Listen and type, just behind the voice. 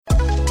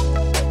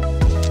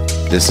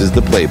This is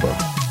the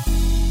playbook.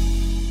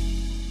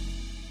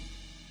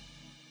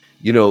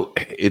 You know,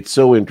 it's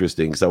so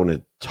interesting because I want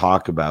to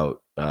talk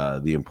about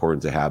the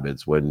importance of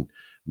habits when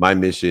my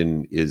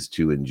mission is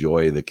to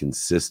enjoy the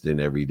consistent,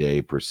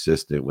 everyday,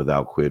 persistent,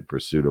 without quit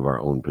pursuit of our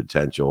own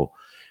potential.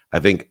 I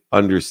think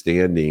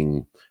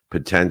understanding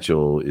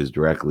potential is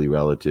directly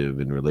relative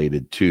and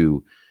related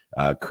to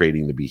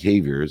creating the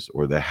behaviors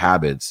or the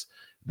habits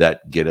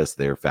that get us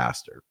there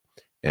faster.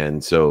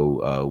 And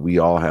so we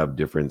all have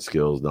different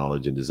skills,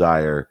 knowledge, and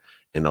desire,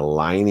 and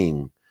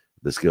aligning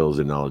the skills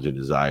and knowledge and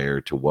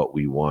desire to what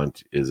we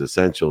want is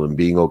essential, and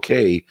being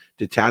okay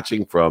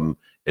detaching from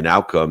an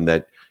outcome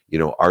that, you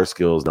know, our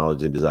skills,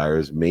 knowledge, and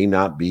desires may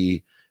not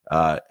be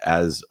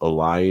as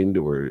aligned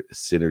or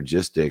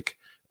synergistic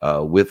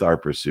with our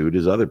pursuit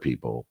as other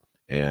people.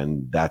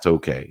 And that's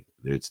okay.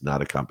 It's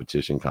not a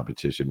competition.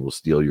 Competition will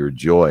steal your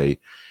joy.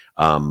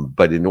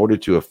 But in order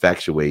to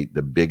effectuate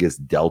the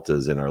biggest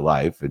deltas in our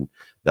life, and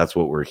that's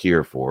what we're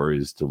here for,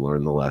 is to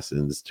learn the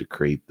lessons, to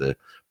create the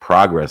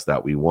progress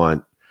that we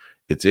want.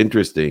 It's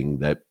interesting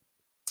that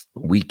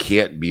we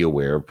can't be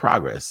aware of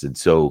progress. And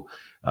so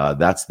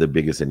that's the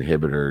biggest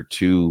inhibitor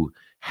to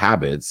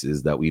habits,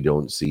 is that we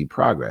don't see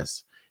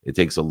progress. It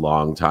takes a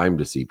long time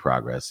to see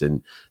progress.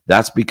 And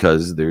that's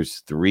because there's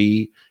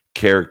three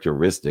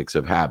characteristics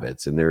of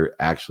habits, and they're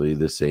actually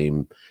the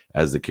same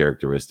as the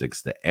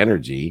characteristics to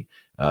energy,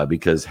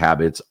 because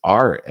habits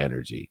are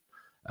energy.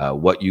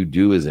 What you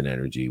do is an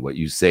energy, what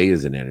you say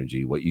is an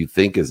energy, what you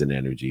think is an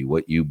energy,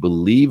 what you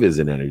believe is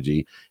an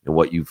energy, and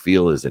what you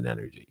feel is an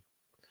energy.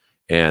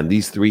 And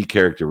these three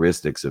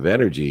characteristics of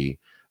energy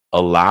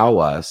allow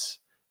us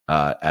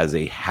as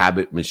a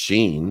habit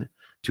machine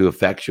to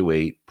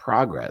effectuate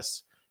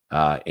progress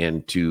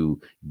and to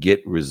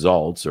get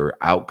results or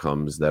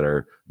outcomes that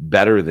are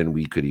better than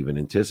we could even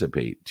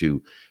anticipate,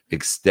 to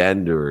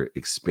extend or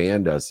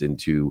expand us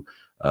into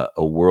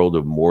a world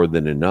of more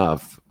than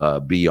enough,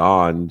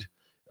 beyond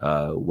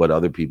what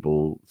other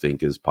people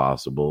think is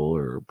possible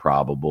or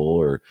probable,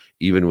 or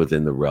even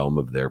within the realm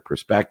of their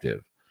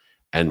perspective.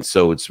 And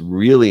so it's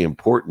really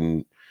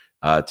important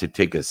to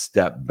take a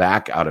step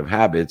back out of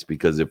habits,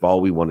 because if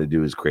all we want to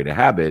do is create a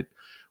habit,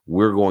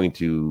 we're going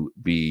to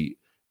be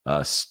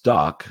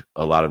stuck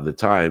a lot of the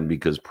time,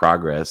 because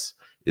progress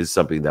is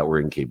something that we're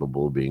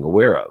incapable of being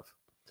aware of.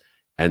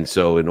 And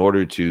so in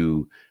order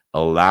to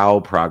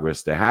allow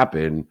progress to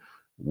happen,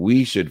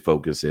 we should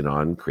focus in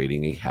on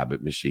creating a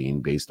habit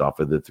machine based off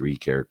of the three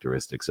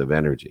characteristics of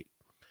energy.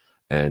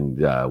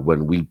 And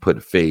when we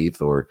put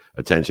faith or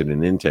attention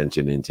and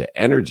intention into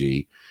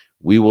energy,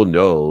 we will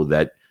know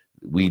that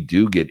we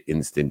do get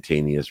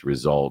instantaneous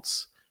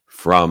results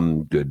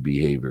from good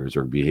behaviors,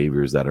 or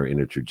behaviors that are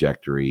in a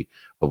trajectory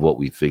of what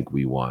we think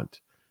we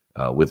want,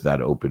 with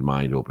that open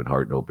mind, open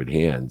heart, and open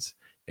hands,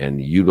 and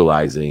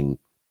utilizing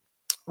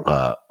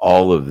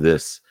all of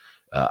this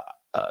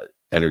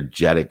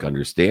energetic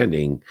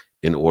understanding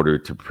in order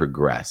to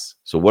progress.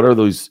 So what are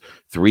those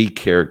three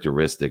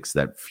characteristics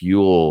that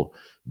fuel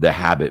the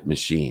habit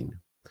machine?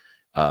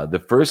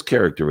 The first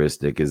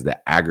characteristic is the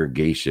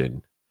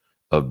aggregation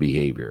of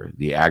behavior,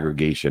 the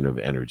aggregation of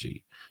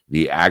energy,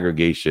 the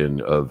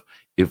aggregation of,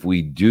 if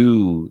we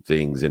do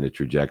things in a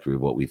trajectory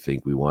of what we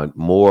think we want,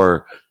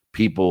 more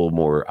people,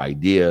 more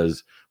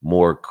ideas,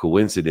 more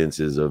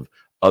coincidences of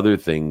other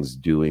things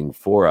doing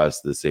for us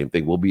the same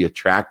thing, we'll be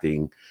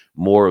attracting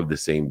more of the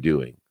same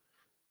doing.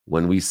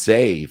 When we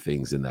say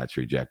things in that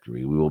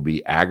trajectory, we will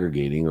be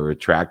aggregating or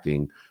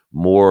attracting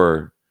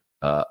more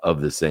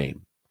of the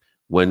same.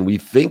 When we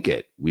think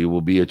it, we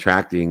will be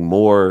attracting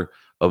more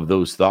of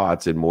those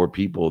thoughts and more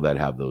people that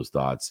have those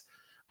thoughts.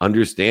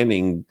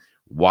 Understanding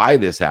why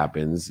this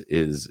happens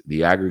is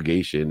the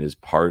aggregation is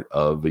part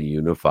of a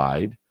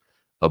unified,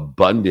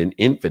 abundant,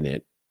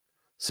 infinite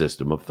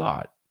system of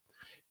thought.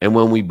 And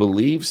when we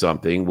believe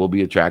something, we'll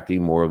be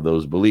attracting more of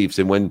those beliefs.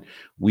 And when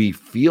we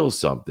feel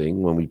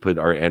something, when we put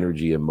our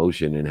energy in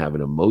motion and have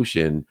an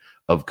emotion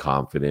of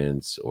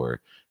confidence or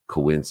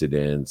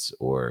coincidence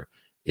or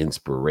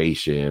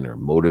inspiration or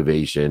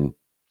motivation,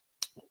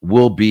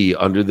 we'll be,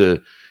 under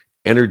the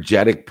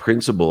energetic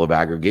principle of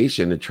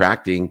aggregation,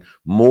 attracting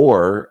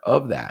more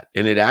of that.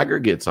 And it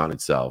aggregates on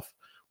itself,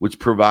 which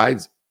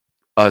provides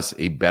us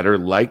a better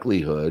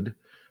likelihood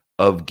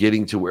of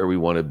getting to where we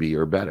want to be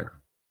or better.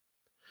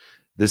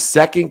 The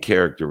second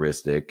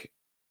characteristic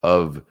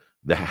of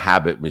the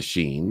habit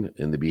machine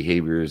and the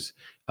behaviors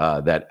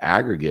that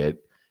aggregate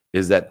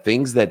is that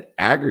things that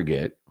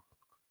aggregate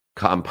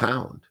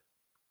compound.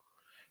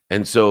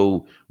 And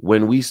so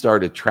when we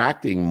start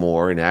attracting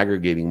more and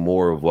aggregating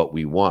more of what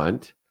we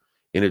want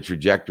in a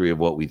trajectory of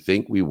what we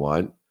think we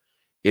want,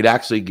 it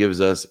actually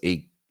gives us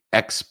a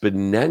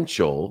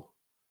exponential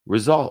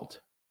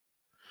result,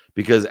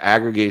 because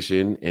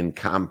aggregation and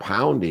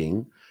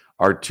compounding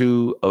are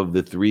two of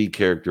the three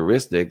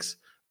characteristics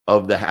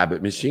of the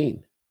habit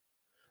machine,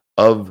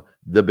 of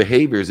the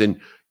behaviors. And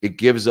it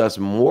gives us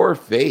more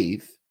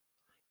faith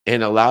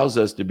and allows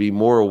us to be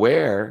more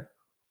aware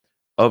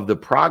of the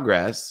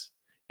progress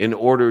in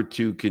order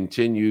to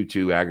continue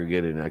to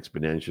aggregate and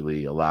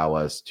exponentially allow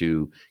us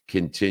to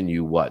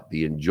continue what?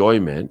 The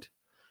enjoyment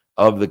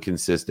of the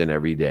consistent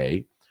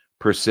everyday,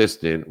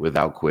 persistent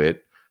without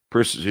quit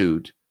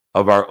pursuit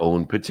of our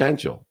own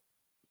potential.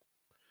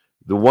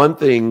 The one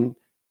thing,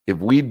 if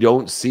we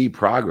don't see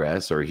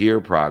progress or hear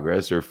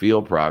progress or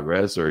feel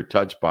progress or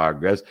touch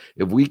progress,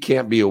 if we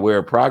can't be aware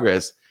of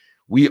progress,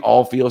 we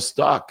all feel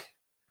stuck.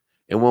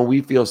 And when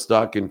we feel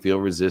stuck and feel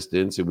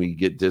resistance and we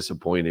get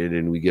disappointed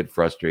and we get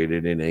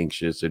frustrated and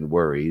anxious and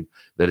worried,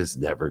 that it's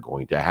never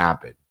going to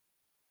happen.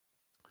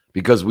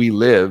 Because we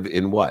live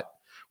in what?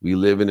 We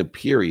live in a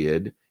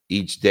period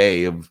each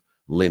day of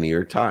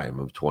linear time,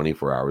 of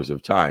 24 hours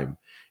of time.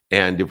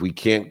 And if we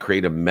can't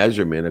create a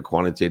measurement, a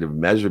quantitative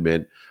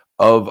measurement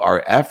of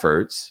our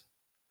efforts,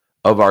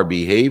 of our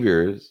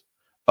behaviors,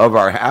 of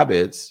our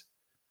habits,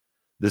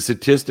 the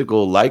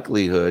statistical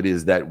likelihood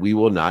is that we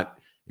will not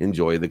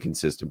enjoy the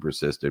consistent,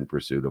 persistent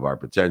pursuit of our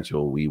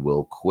potential. We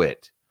will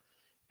quit.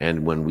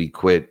 And when we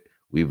quit,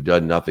 we've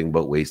done nothing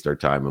but waste our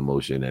time,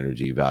 emotion,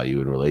 energy,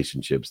 value, and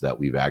relationships that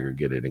we've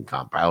aggregated and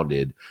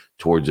compounded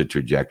towards a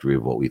trajectory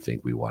of what we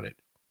think we wanted.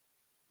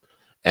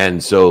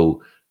 And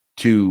so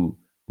to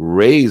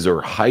raise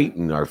or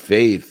heighten our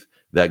faith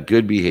that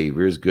good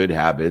behaviors, good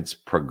habits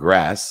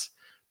progress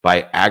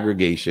by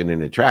aggregation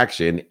and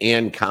attraction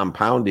and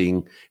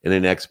compounding in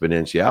an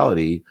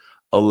exponentiality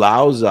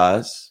allows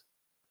us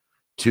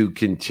to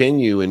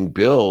continue and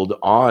build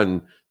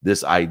on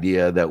this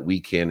idea that we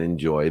can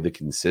enjoy the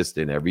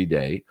consistent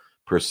everyday,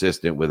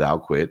 persistent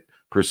without quit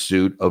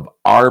pursuit of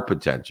our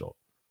potential.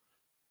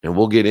 And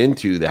we'll get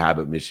into the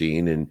habit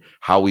machine and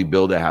how we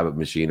build a habit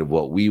machine of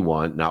what we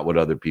want, not what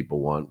other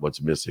people want,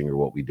 what's missing or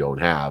what we don't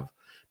have.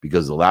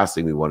 Because the last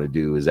thing we want to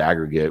do is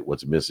aggregate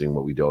what's missing,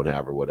 what we don't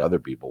have, or what other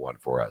people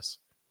want for us.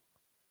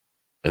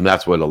 And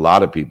that's what a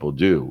lot of people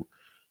do.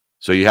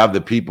 So you have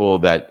the people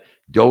that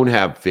don't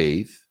have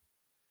faith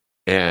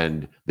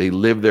and they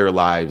live their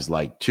lives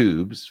like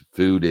tubes,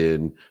 food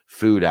in,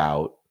 food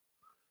out,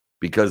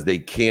 because they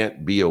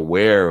can't be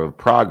aware of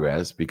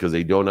progress, because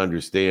they don't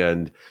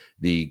understand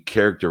the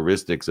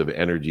characteristics of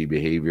energy,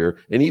 behavior,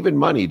 and even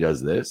money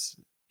does this.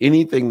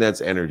 Anything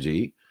that's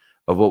energy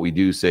of what we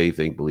do, say,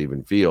 think, believe,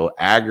 and feel,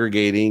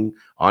 aggregating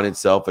on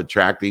itself,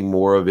 attracting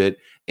more of it,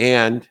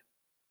 and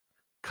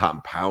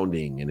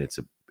compounding in its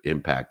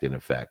impact and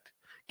effect,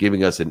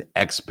 giving us an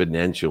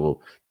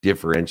exponential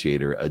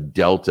differentiator, a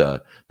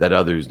delta that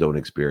others don't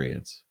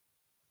experience.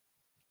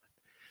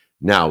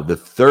 Now, the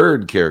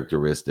third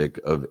characteristic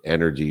of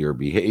energy or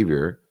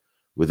behavior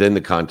within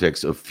the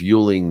context of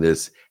fueling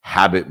this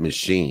habit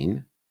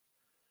machine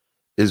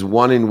is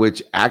one in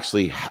which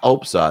actually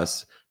helps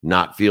us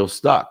not feel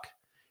stuck.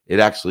 It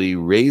actually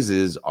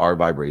raises our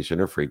vibration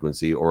or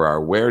frequency or our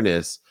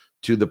awareness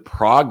to the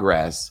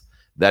progress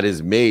that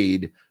is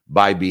made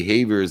by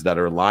behaviors that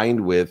are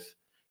aligned with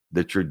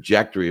the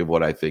trajectory of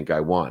what I think I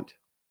want.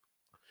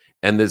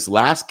 And this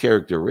last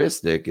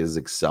characteristic is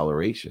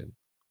acceleration.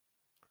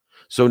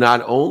 So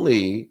not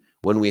only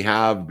when we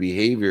have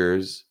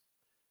behaviors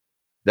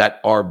that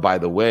are, by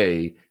the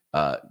way,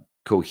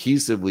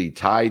 cohesively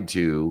tied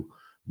to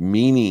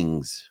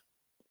meanings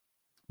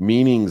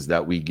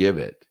that we give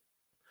it.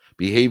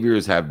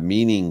 Behaviors have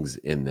meanings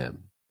in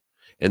them.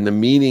 And the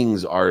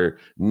meanings are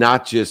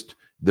not just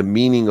the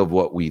meaning of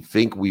what we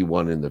think we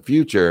want in the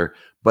future,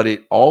 but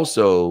it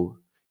also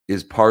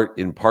is part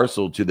and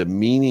parcel to the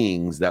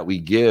meanings that we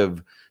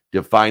give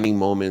defining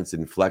moments,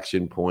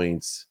 inflection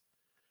points,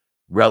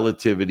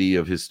 relativity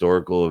of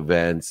historical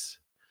events,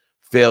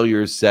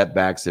 failures,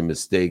 setbacks, and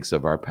mistakes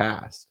of our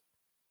past.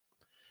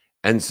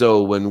 And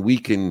so when we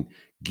can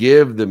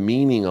give the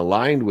meaning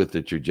aligned with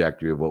the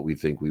trajectory of what we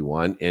think we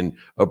want and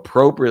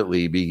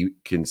appropriately be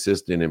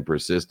consistent and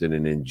persistent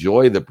and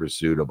enjoy the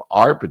pursuit of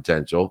our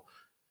potential,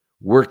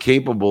 we're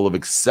capable of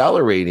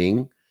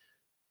accelerating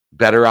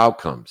better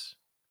outcomes.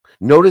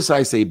 Notice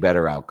I say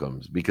better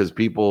outcomes because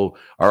people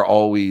are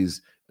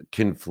always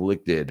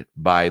conflicted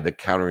by the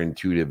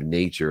counterintuitive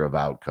nature of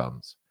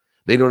outcomes.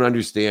 They don't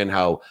understand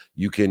how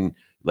you can,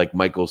 like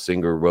Michael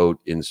Singer wrote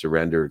in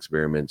Surrender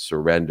Experiment,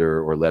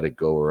 surrender or let it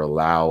go or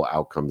allow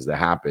outcomes to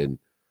happen.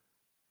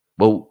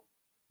 Well,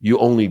 you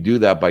only do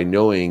that by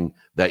knowing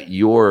that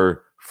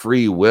your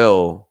free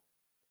will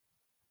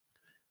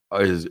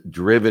is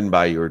driven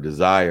by your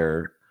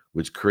desire,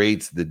 which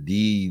creates the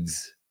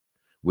deeds,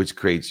 which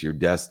creates your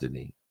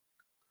destiny.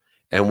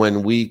 And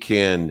when we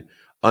can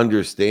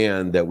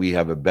understand that we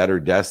have a better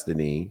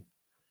destiny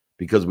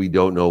because we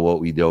don't know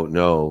what we don't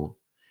know,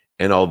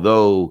 and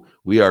although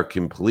we are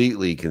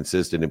completely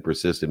consistent and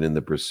persistent in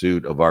the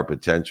pursuit of our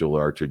potential,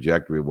 our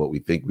trajectory of what we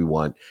think we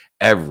want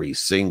every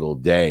single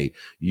day,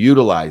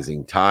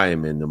 utilizing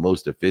time in the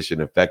most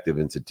efficient, effective,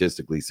 and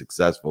statistically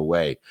successful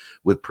way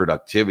with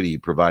productivity,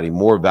 providing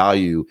more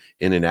value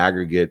in an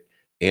aggregate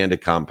and a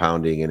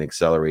compounding and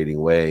accelerating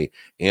way,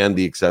 and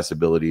the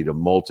accessibility to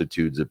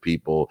multitudes of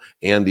people,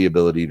 and the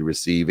ability to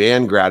receive,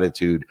 and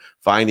gratitude,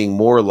 finding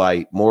more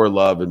light, more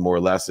love, and more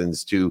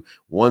lessons to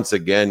once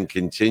again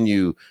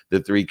continue the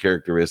three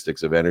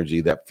characteristics of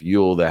energy that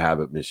fuel the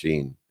habit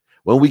machine.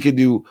 When we can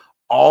do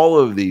all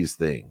of these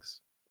things,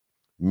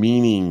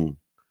 meaning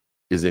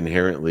is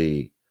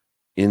inherently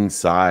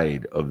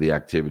inside of the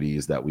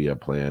activities that we have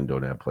planned,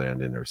 don't have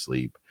planned in our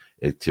sleep,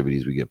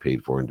 activities we get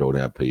paid for and don't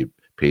have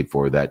paid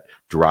for, that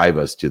drive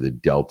us to the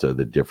delta,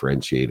 the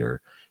differentiator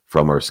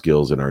from our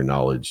skills and our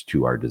knowledge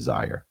to our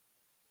desire.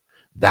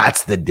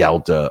 That's the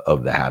delta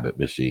of the habit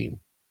machine.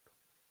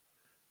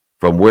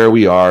 From where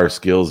we are,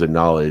 skills and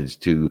knowledge,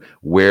 to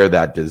where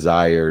that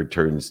desire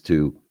turns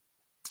to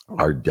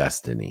our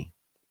destiny.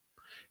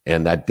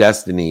 And that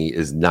destiny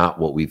is not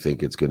what we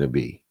think it's going to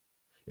be.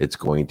 It's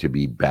going to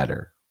be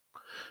better.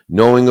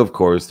 Knowing, of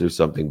course, there's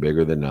something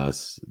bigger than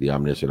us, the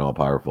omniscient,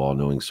 all-powerful,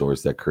 all-knowing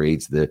source that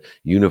creates the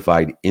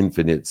unified,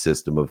 infinite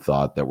system of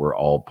thought that we're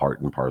all part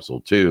and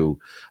parcel to,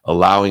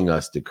 allowing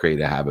us to create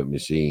a habit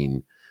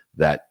machine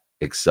that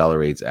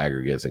accelerates,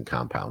 aggregates, and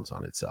compounds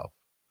on itself.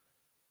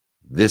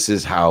 This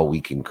is how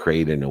we can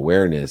create an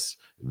awareness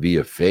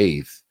via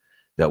faith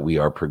that we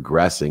are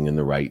progressing in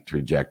the right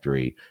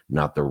trajectory,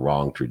 not the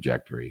wrong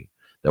trajectory.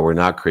 That we're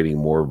not creating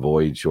more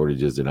void,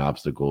 shortages, and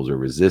obstacles or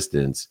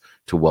resistance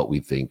to what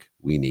we think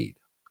we need.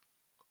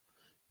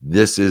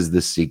 This is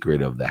the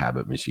secret of the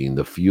habit machine,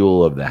 the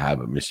fuel of the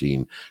habit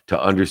machine,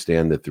 to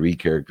understand the three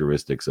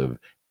characteristics of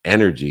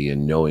energy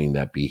and knowing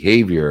that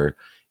behavior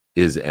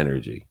is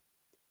energy.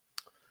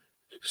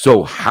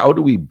 So how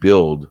do we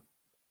build,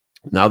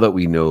 now that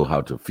we know how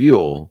to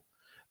fuel,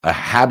 a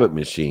habit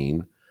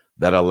machine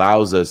that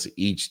allows us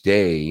each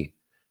day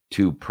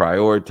to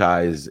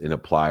prioritize and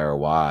apply our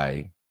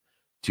why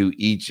to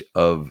each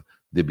of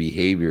the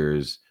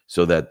behaviors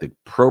so that the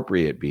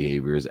appropriate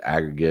behaviors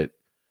aggregate,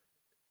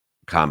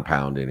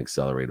 compound, and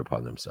accelerate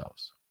upon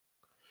themselves?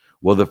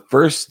 Well, the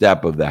first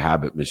step of the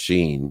habit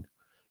machine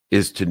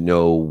is to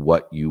know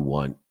what you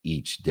want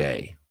each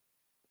day.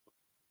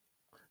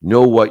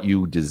 Know what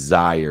you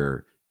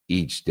desire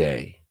each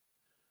day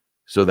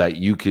so that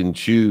you can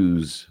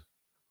choose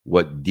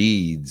what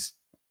deeds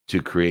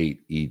to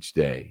create each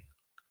day.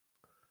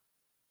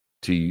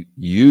 To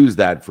use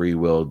that free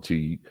will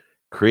to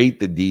create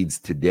the deeds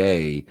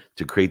today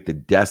to create the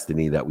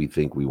destiny that we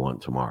think we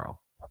want tomorrow.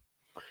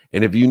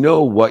 And if you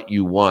know what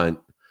you want,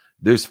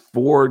 there's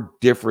 4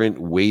 different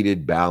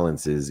weighted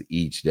balances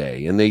each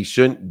day, and they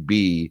shouldn't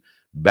be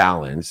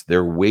balanced.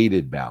 They're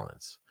weighted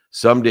balance.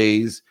 Some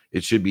days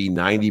it should be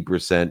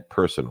 90%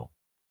 personal.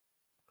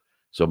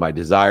 So my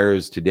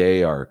desires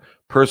today are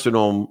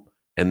personal,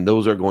 and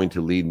those are going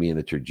to lead me in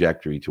a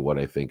trajectory to what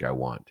I think I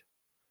want.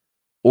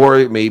 Or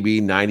it may be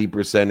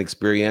 90%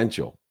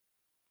 experiential.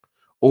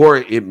 Or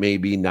it may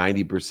be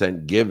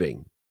 90%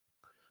 giving.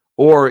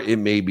 Or it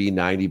may be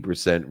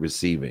 90%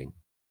 receiving.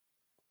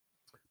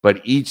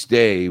 But each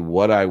day,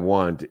 what I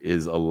want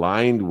is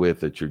aligned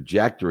with a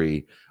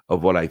trajectory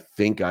of what I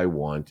think I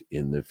want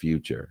in the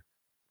future.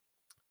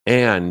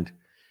 And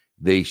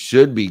they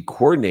should be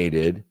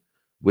coordinated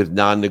with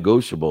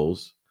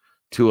non-negotiables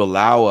to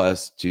allow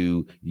us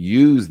to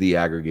use the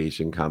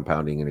aggregation,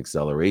 compounding, and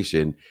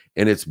acceleration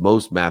in its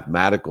most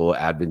mathematical,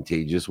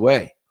 advantageous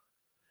way.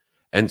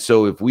 And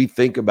so if we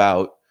think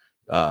about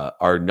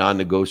our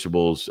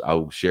non-negotiables,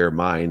 I'll share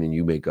mine and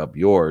you make up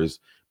yours,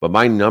 but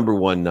my number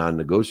one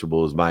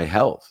non-negotiable is my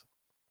health.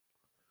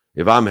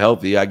 If I'm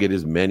healthy, I get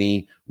as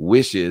many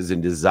wishes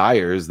and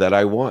desires that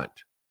I want.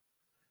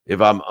 If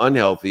I'm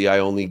unhealthy, I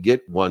only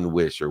get one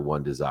wish or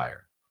one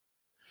desire.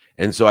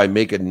 And so I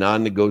make a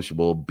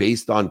non-negotiable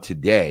based on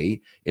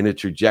today in a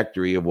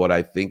trajectory of what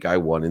I think I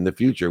want in the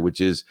future, which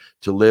is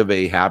to live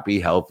a happy,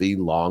 healthy,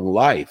 long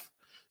life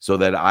so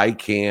that I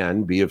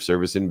can be of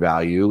service and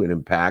value and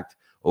impact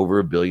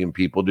over 1 billion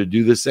people to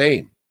do the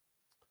same.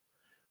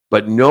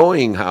 But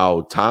knowing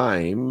how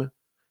time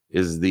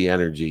is the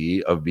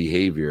energy of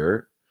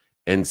behavior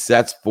and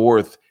sets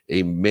forth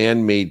a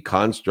man-made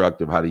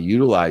construct of how to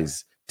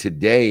utilize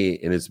today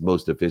in its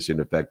most efficient,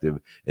 effective,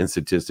 and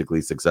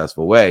statistically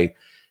successful way,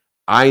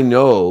 I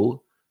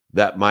know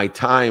that my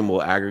time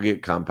will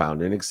aggregate,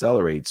 compound, and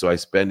accelerate. So I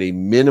spend a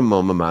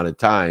minimum amount of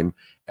time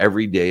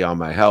every day on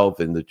my health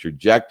and the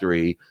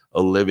trajectory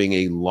of living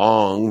a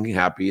long,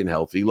 happy, and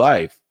healthy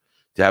life,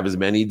 to have as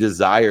many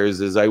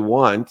desires as I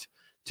want,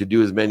 to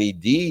do as many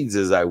deeds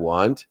as I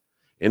want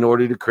in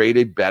order to create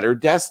a better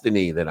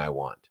destiny than I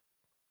want.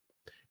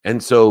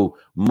 And so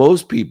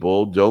most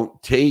people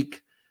don't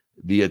take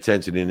the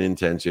attention and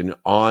intention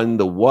on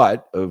the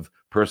what of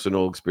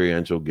personal,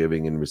 experiential,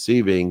 giving, and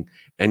receiving,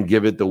 and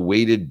give it the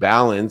weighted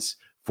balance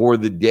for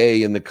the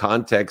day in the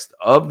context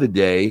of the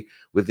day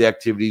with the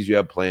activities you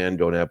have planned,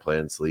 don't have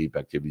planned, sleep,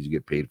 activities you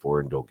get paid for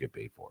and don't get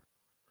paid for.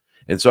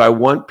 And so I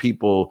want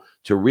people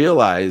to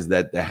realize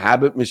that the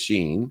habit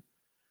machine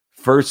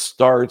first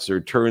starts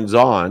or turns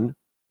on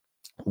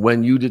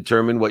when you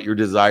determine what your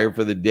desire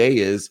for the day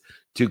is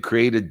to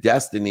create a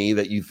destiny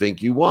that you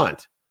think you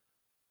want.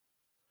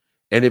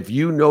 And if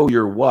you know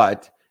your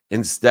what,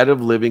 instead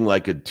of living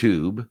like a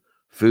tube,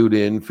 food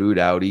in, food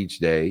out each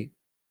day,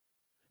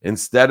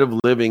 instead of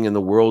living in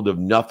the world of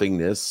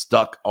nothingness,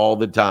 stuck all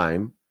the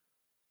time,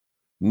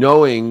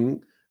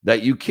 knowing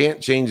that you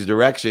can't change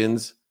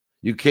directions,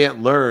 you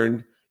can't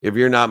learn if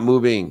you're not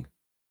moving.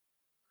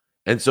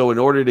 And so in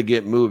order to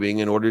get moving,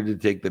 in order to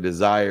take the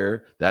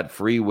desire, that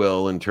free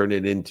will, and turn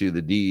it into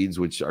the deeds,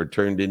 which are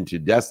turned into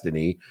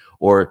destiny,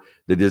 or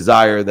the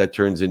desire that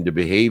turns into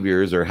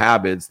behaviors or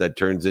habits that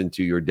turns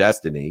into your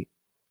destiny,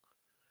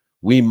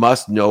 we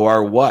must know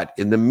our what.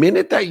 And the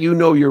minute that you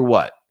know your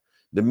what,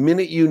 the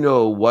minute you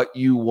know what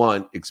you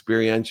want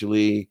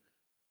experientially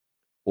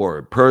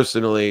or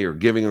personally or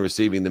giving and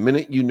receiving, the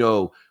minute you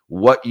know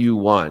what you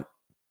want,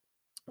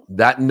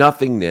 that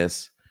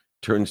nothingness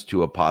turns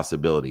to a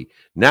possibility.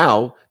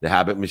 Now the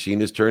habit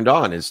machine is turned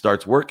on. It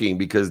starts working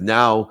because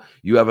now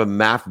you have a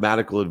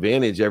mathematical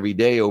advantage every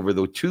day over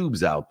the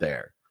tubes out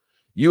there.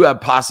 You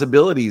have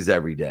possibilities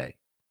every day.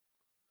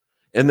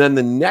 And then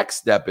the next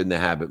step in the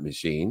habit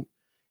machine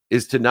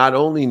is to not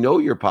only know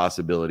your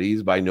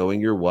possibilities by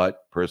knowing your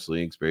what,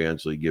 personally,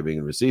 experientially, giving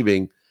and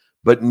receiving,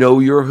 but know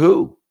your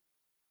who.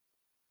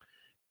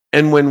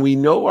 And when we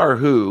know our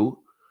who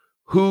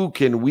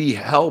can we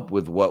help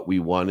with what we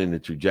want in the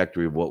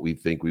trajectory of what we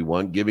think we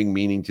want, giving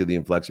meaning to the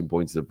inflection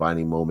points,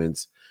 defining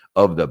moments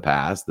of the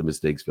past, the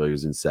mistakes,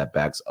 failures, and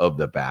setbacks of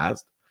the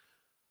past.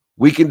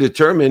 We can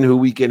determine who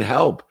we can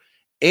help,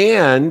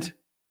 and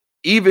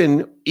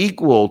even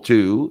equal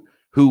to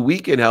who we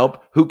can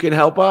help, who can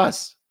help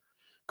us,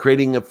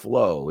 creating a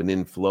flow, an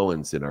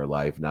influence in our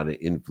life, not an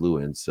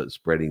influence,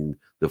 spreading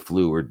the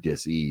flu or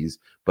disease,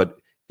 but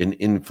an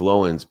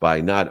influence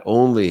by not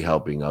only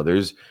helping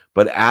others,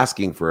 but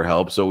asking for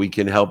help so we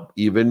can help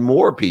even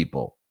more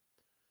people.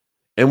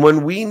 And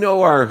when we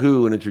know our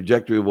who and a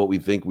trajectory of what we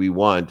think we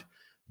want,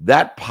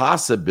 that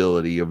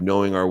possibility of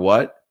knowing our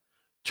what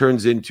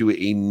turns into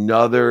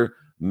another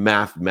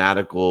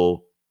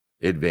mathematical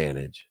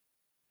advantage.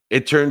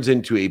 It turns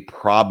into a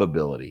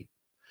probability.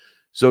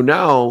 So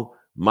now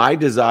my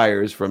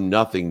desires from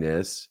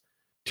nothingness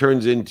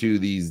turns into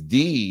these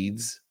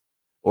deeds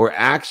or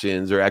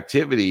actions or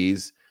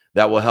activities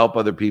that will help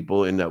other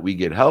people and that we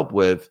get help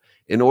with,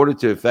 in order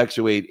to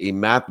effectuate a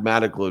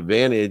mathematical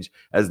advantage,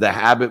 as the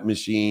habit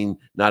machine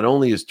not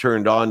only is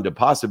turned on to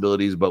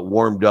possibilities, but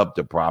warmed up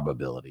to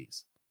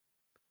probabilities.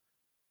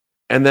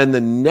 And then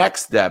the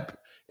next step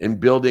in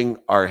building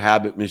our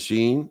habit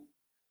machine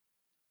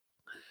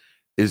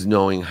is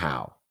knowing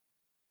how.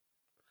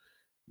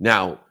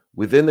 Now,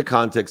 within the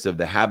context of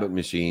the habit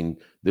machine,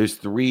 there's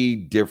 3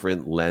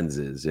 different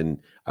lenses. And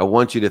I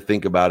want you to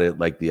think about it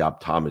like the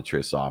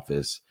optometrist's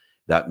office,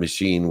 that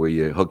machine where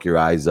you hook your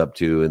eyes up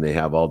to, and they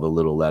have all the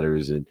little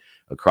letters and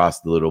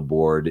across the little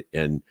board,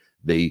 and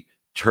they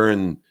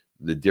turn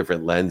the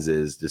different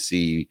lenses to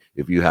see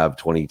if you have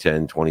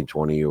 20/10,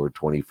 20/20, or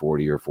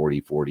 20/40, or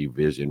 40/40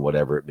 vision,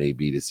 whatever it may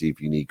be, to see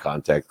if you need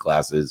contact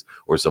glasses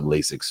or some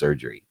LASIK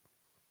surgery.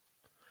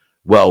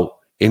 Well,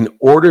 in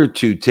order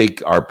to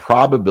take our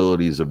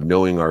probabilities of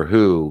knowing our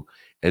who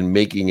and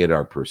making it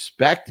our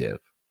perspective,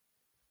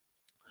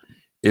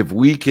 if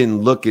we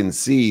can look and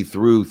see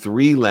through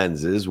 3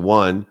 lenses,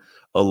 one,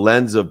 a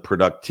lens of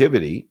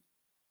productivity,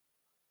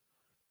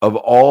 of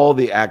all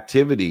the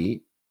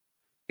activity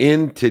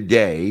in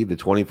today, the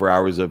 24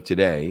 hours of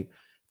today,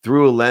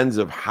 through a lens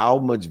of how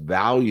much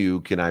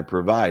value can I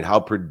provide? How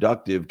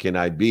productive can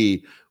I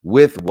be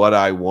with what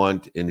I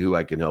want, and who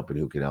I can help and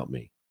who can help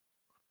me?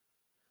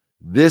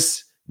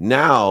 This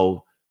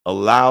now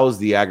allows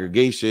the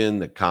aggregation,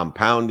 the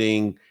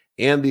compounding,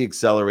 and the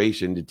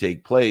acceleration to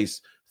take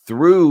place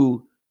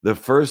through the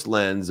first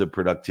lens of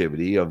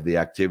productivity, of the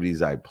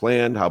activities I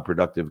planned. How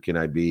productive can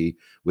I be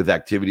with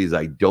activities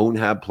I don't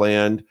have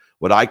planned,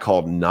 what I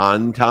call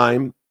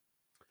non-time?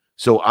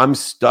 So I'm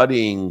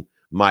studying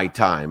my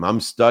time. I'm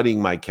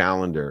studying my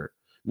calendar,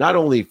 not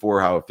only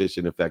for how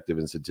efficient, effective,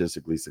 and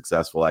statistically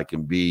successful I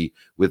can be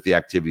with the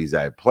activities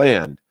I have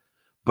planned,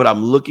 but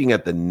I'm looking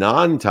at the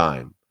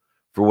non-time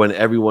for when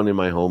everyone in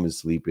my home is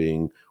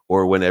sleeping,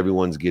 or when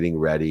everyone's getting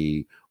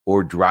ready,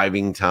 or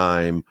driving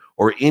time,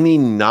 or any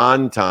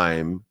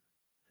non-time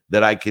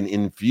that I can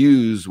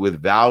infuse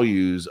with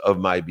values of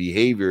my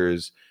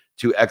behaviors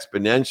to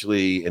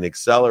exponentially and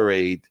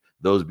accelerate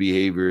those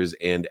behaviors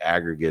and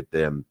aggregate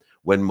them,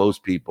 when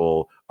most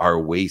people are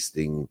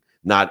wasting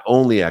not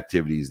only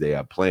activities they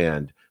have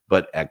planned,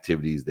 but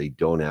activities they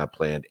don't have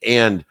planned,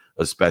 and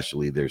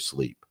especially their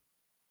sleep.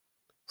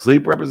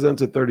 Sleep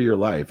represents a 30-year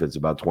life. It's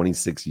about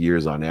 26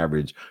 years on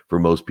average for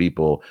most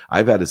people.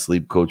 I've had a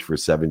sleep coach for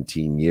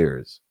 17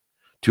 years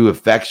to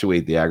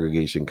effectuate the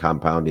aggregation,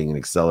 compounding, and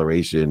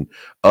acceleration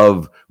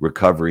of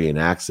recovery and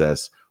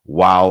access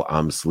while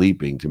I'm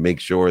sleeping, to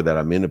make sure that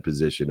I'm in a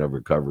position of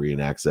recovery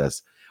and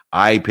access.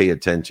 I pay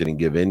attention and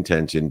give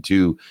intention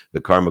to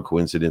the karma,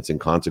 coincidence, and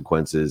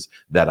consequences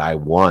that I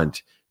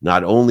want,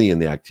 not only in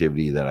the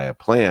activity that I have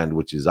planned,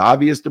 which is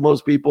obvious to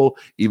most people,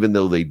 even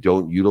though they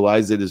don't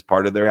utilize it as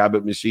part of their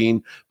habit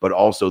machine, but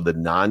also the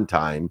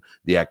non-time,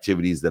 the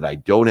activities that I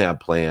don't have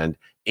planned,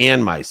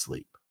 and my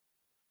sleep.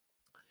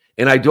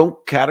 And I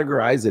don't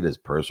categorize it as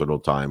personal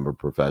time or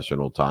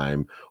professional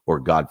time, or,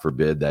 God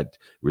forbid, that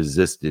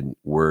resistant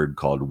word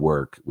called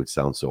work, which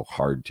sounds so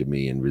hard to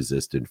me, and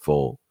resistant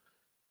full.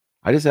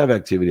 I just have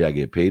activity I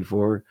get paid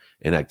for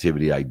and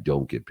activity I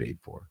don't get paid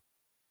for.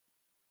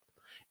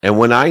 And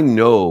when I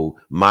know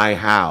my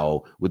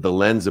how with the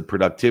lens of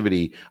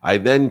productivity, I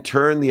then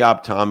turn the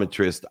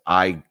optometrist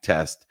eye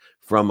test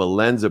from a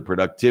lens of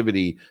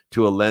productivity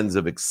to a lens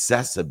of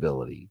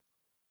accessibility.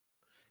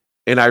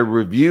 And I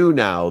review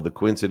now the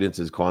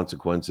coincidences,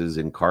 consequences,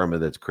 and karma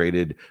that's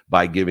created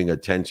by giving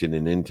attention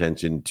and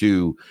intention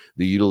to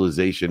the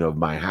utilization of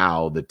my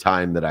how, the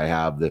time that I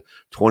have, the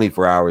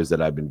 24 hours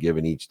that I've been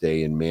given each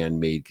day in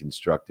man-made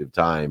constructive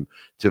time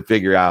to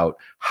figure out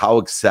how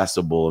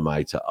accessible am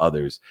I to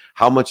others?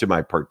 How much am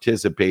I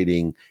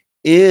participating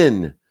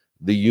in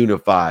the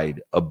unified,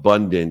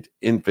 abundant,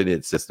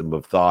 infinite system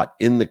of thought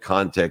in the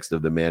context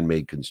of the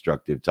man-made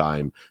constructive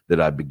time that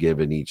I've been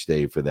given each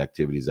day for the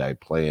activities I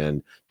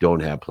plan,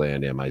 don't have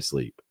planned, and my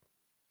sleep.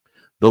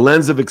 The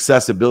lens of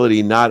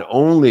accessibility not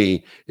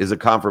only is a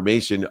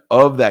confirmation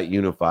of that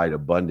unified,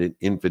 abundant,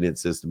 infinite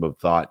system of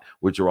thought,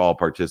 which we're all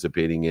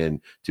participating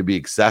in to be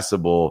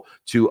accessible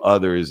to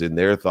others in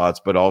their thoughts,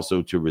 but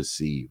also to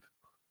receive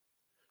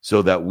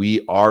so that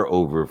we are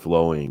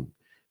overflowing,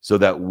 so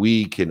that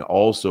we can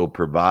also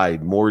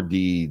provide more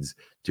deeds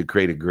to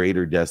create a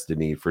greater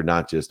destiny for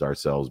not just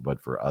ourselves, but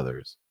for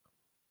others.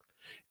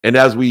 And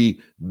as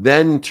we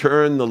then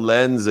turn the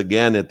lens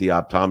again at the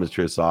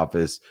optometrist's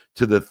office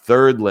to the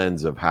third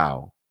lens of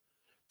how,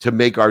 to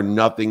make our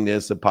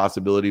nothingness a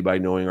possibility by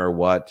knowing our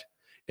what,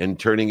 and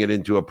turning it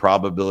into a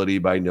probability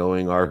by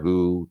knowing our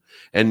who,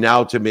 and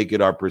now to make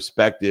it our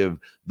perspective,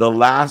 the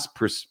last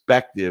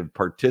perspective,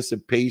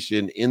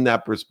 participation in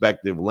that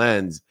perspective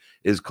lens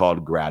is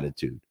called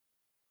gratitude.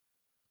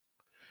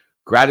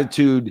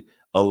 Gratitude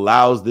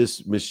allows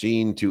this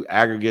machine to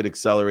aggregate,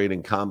 accelerate,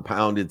 and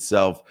compound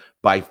itself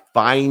by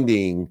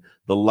finding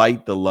the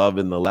light, the love,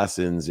 and the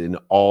lessons in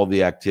all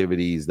the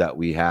activities that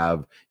we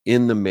have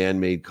in the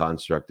man-made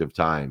construct of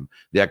time.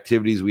 The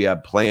activities we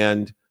have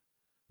planned,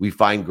 we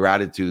find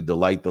gratitude, the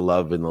light, the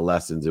love, and the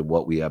lessons in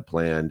what we have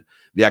planned.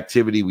 The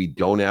activity we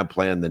don't have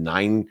planned,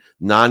 the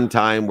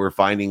non-time, we're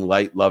finding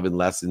light, love, and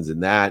lessons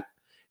in that,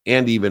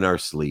 and even our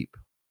sleep,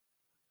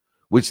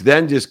 which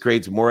then just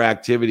creates more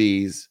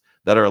activities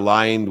that are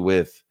aligned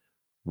with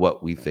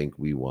what we think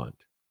we want,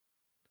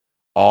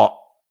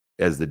 all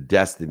as the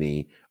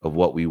destiny of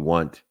what we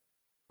want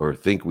or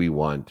think we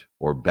want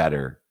or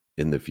better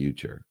in the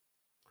future.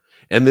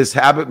 And this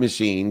habit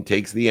machine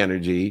takes the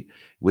energy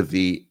with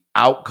the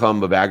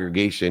outcome of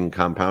aggregation,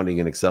 compounding,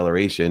 and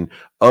acceleration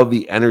of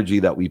the energy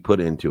that we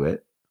put into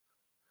it.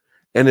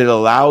 And it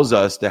allows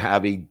us to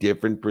have a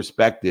different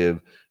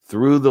perspective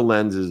through the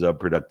lenses of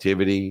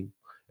productivity,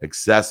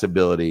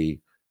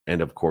 accessibility,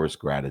 and of course,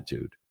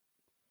 gratitude.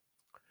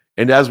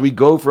 And as we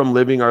go from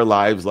living our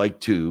lives like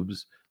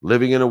tubes,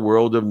 living in a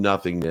world of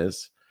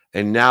nothingness,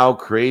 and now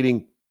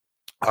creating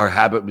our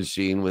habit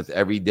machine with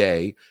every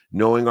day,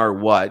 knowing our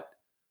what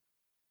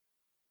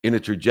in a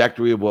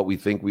trajectory of what we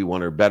think we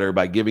want or better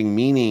by giving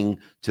meaning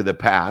to the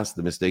past,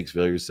 the mistakes,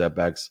 failures,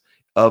 setbacks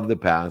of the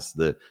past,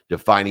 the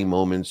defining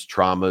moments,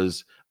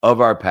 traumas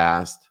of our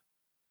past.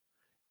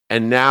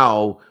 And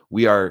now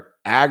we are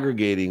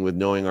aggregating with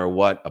knowing our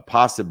what, a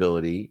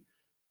possibility,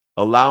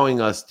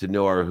 allowing us to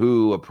know our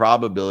who, a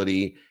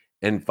probability,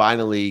 and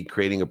finally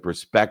creating a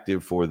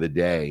perspective for the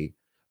day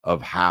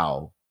of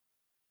how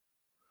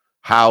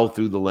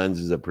through the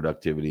lenses of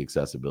productivity,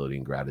 accessibility,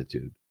 and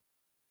gratitude.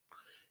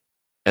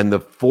 And the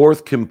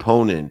fourth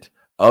component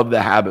of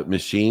the habit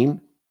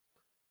machine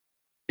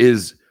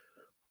is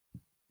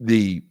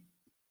the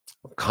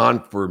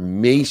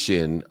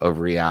confirmation of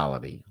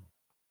reality.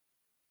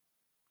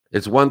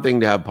 It's one thing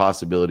to have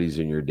possibilities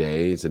in your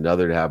day. It's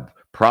another to have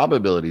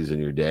probabilities in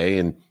your day.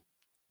 And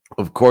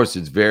of course,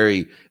 it's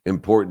very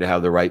important to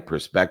have the right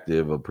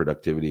perspective of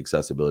productivity,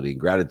 accessibility, and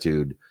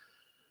gratitude.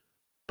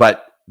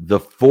 But the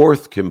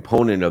fourth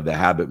component of the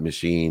habit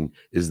machine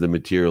is the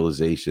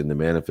materialization, the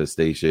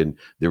manifestation,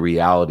 the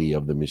reality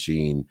of the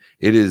machine.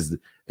 It is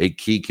a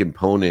key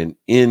component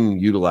in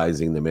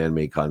utilizing the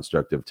man-made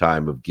construct of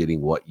time of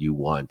getting what you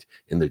want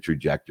in the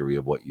trajectory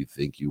of what you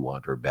think you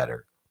want or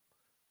better.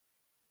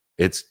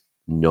 It's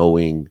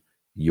knowing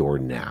your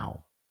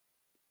now.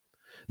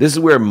 This is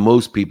where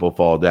most people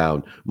fall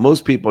down.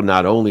 Most people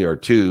not only are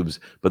tubes,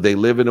 but they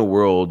live in a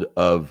world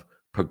of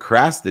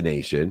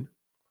procrastination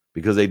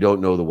because they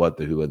don't know the what,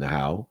 the who, and the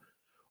how.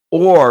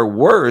 Or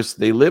worse,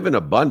 they live in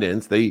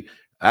abundance. They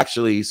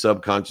actually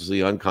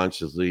subconsciously,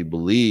 unconsciously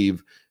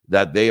believe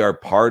that they are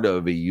part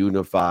of a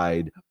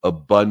unified,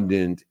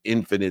 abundant,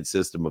 infinite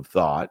system of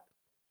thought,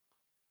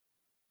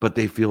 but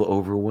they feel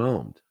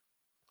overwhelmed.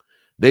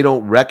 They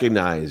don't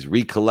recognize,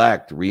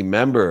 recollect,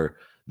 remember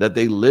that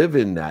they live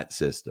in that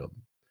system,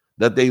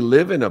 that they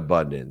live in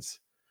abundance,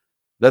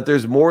 that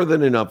there's more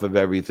than enough of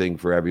everything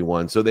for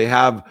everyone. So they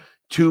have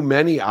too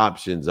many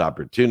options,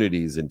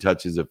 opportunities, and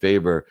touches of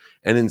favor.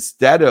 And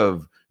instead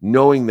of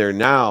knowing their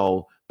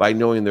now by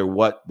knowing their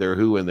what, their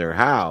who, and their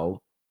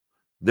how,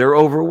 they're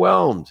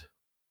overwhelmed.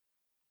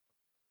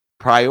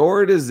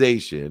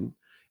 Prioritization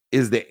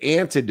is the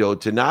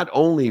antidote to not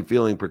only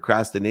feeling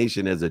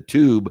procrastination as a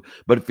tube,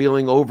 but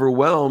feeling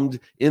overwhelmed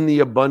in the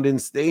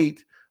abundant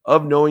state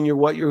of knowing your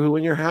what, your who,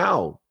 and your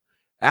how.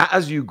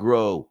 As you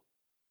grow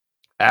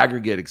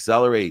aggregate,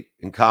 accelerate,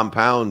 and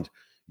compound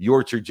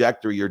your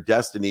trajectory, your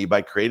destiny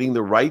by creating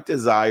the right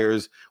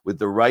desires with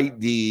the right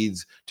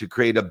deeds to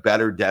create a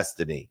better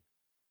destiny.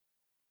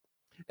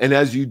 And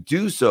as you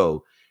do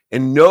so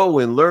and know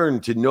and learn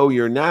to know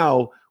your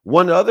now,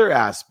 one other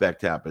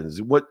aspect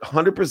happens. What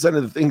 100%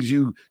 of the things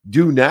you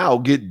do now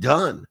get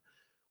done,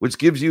 which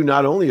gives you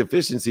not only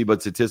efficiency,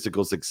 but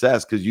statistical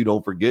success because you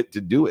don't forget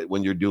to do it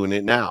when you're doing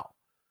it now.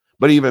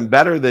 But even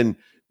better than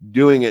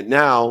doing it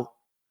now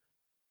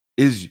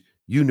is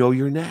you know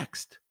you're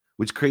next,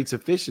 which creates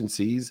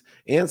efficiencies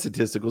and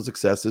statistical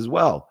success as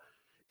well.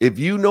 If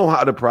you know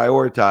how to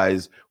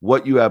prioritize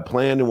what you have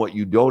planned and what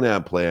you don't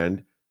have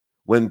planned,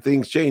 when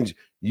things change,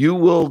 you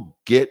will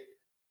get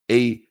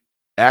a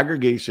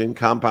aggregation,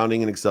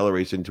 compounding, and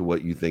acceleration to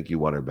what you think you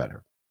want or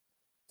better.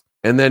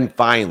 And then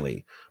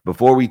finally,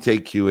 before we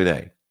take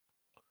Q&A,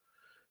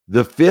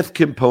 the fifth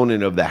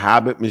component of the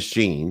habit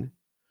machine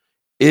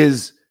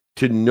is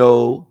to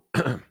know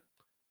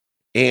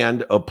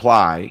and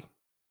apply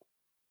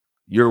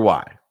your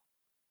why.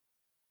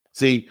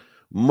 See,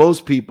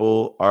 most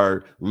people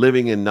are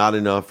living in not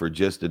enough or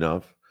just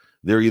enough.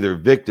 They're either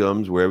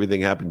victims where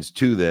everything happens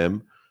to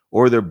them,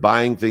 or they're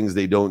buying things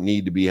they don't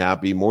need to be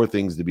happy, more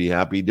things to be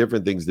happy,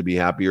 different things to be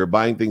happy, or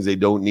buying things they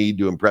don't need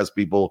to impress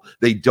people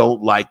they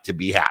don't like to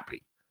be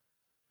happy.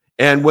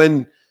 And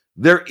when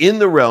they're in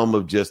the realm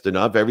of just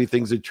enough,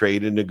 everything's a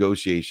trade and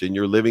negotiation.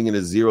 You're living in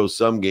a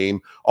zero-sum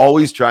game,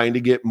 always trying to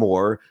get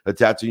more,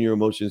 attaching your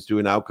emotions to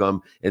an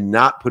outcome, and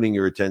not putting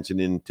your attention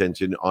and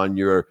intention on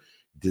your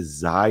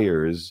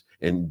desires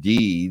and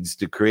deeds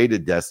to create a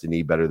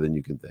destiny better than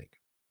you can think.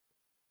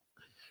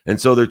 And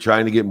so they're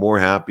trying to get more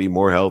happy,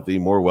 more healthy,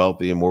 more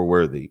wealthy, and more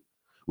worthy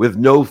with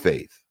no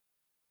faith.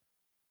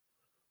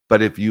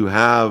 But if you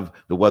have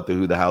the what, the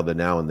who, the how, the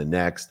now, and the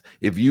next,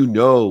 if you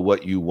know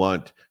what you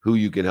want, who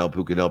you can help,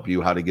 who can help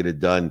you, how to get it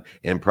done,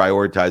 and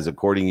prioritize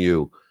according to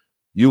you,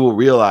 you will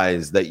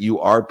realize that you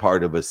are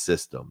part of a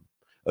system,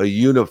 a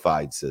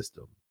unified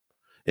system,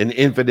 an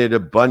infinite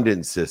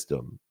abundant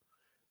system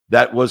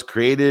that was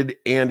created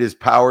and is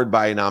powered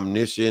by an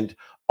omniscient,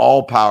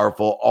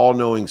 all-powerful,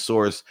 all-knowing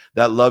source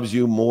that loves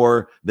you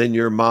more than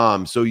your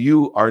mom. So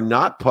you are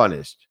not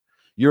punished.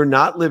 You're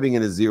not living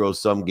in a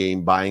zero-sum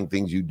game, buying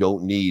things you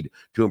don't need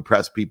to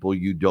impress people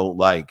you don't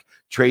like,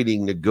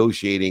 trading,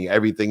 negotiating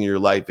everything in your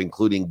life,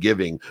 including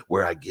giving,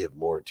 where I give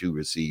more to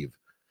receive.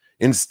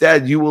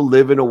 Instead, you will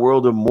live in a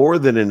world of more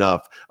than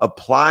enough,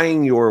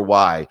 applying your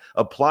why,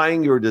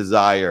 applying your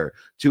desire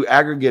to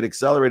aggregate,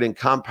 accelerate, and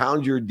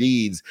compound your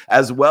deeds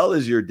as well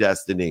as your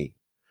destiny.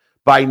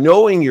 By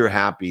knowing you're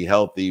happy,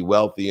 healthy,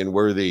 wealthy, and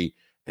worthy,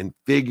 and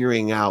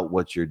figuring out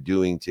what you're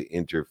doing to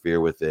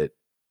interfere with it.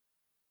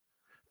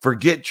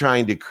 Forget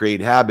trying to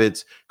create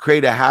habits,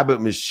 create a habit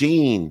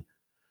machine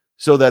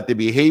so that the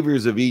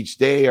behaviors of each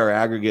day are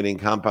aggregating,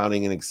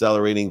 compounding, and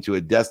accelerating to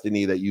a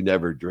destiny that you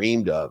never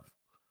dreamed of.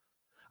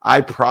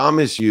 I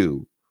promise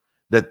you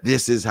that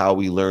this is how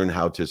we learn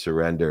how to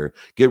surrender.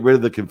 Get rid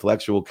of the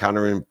conflictual,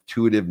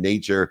 counterintuitive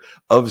nature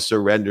of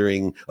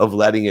surrendering, of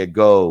letting it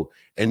go,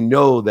 and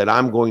know that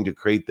I'm going to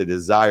create the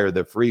desire,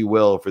 the free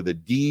will for the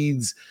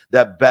deeds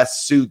that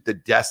best suit the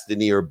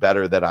destiny or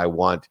better that I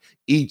want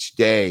each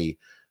day.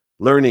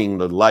 Learning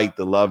the light,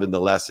 the love, and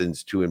the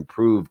lessons to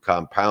improve,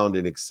 compound,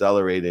 and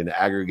accelerate and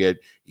aggregate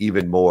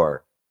even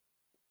more.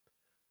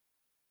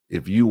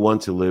 If you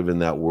want to live in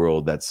that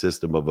world, that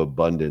system of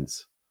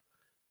abundance,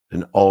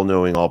 an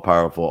all-knowing,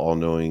 all-powerful,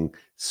 all-knowing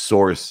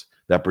source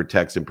that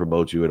protects and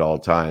promotes you at all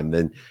time,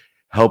 then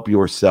help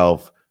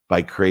yourself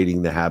by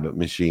creating the habit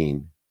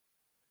machine.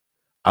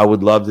 I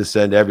would love to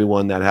send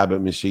everyone that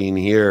habit machine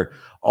here,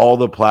 all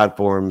the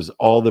platforms,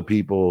 all the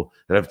people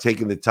that have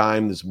taken the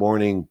time this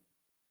morning.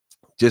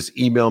 Just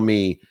email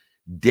me,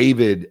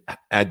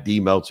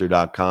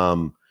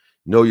 david@dmeltzer.com.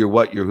 Know your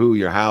what, your who,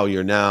 your how,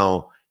 your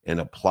now, and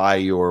apply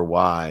your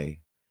why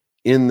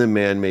in the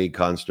man-made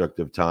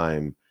construct of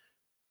time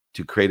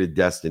to create a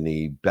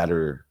destiny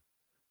better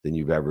than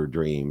you've ever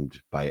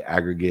dreamed by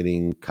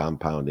aggregating,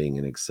 compounding,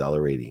 and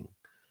accelerating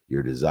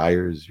your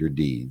desires, your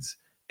deeds,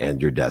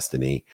 and your destiny.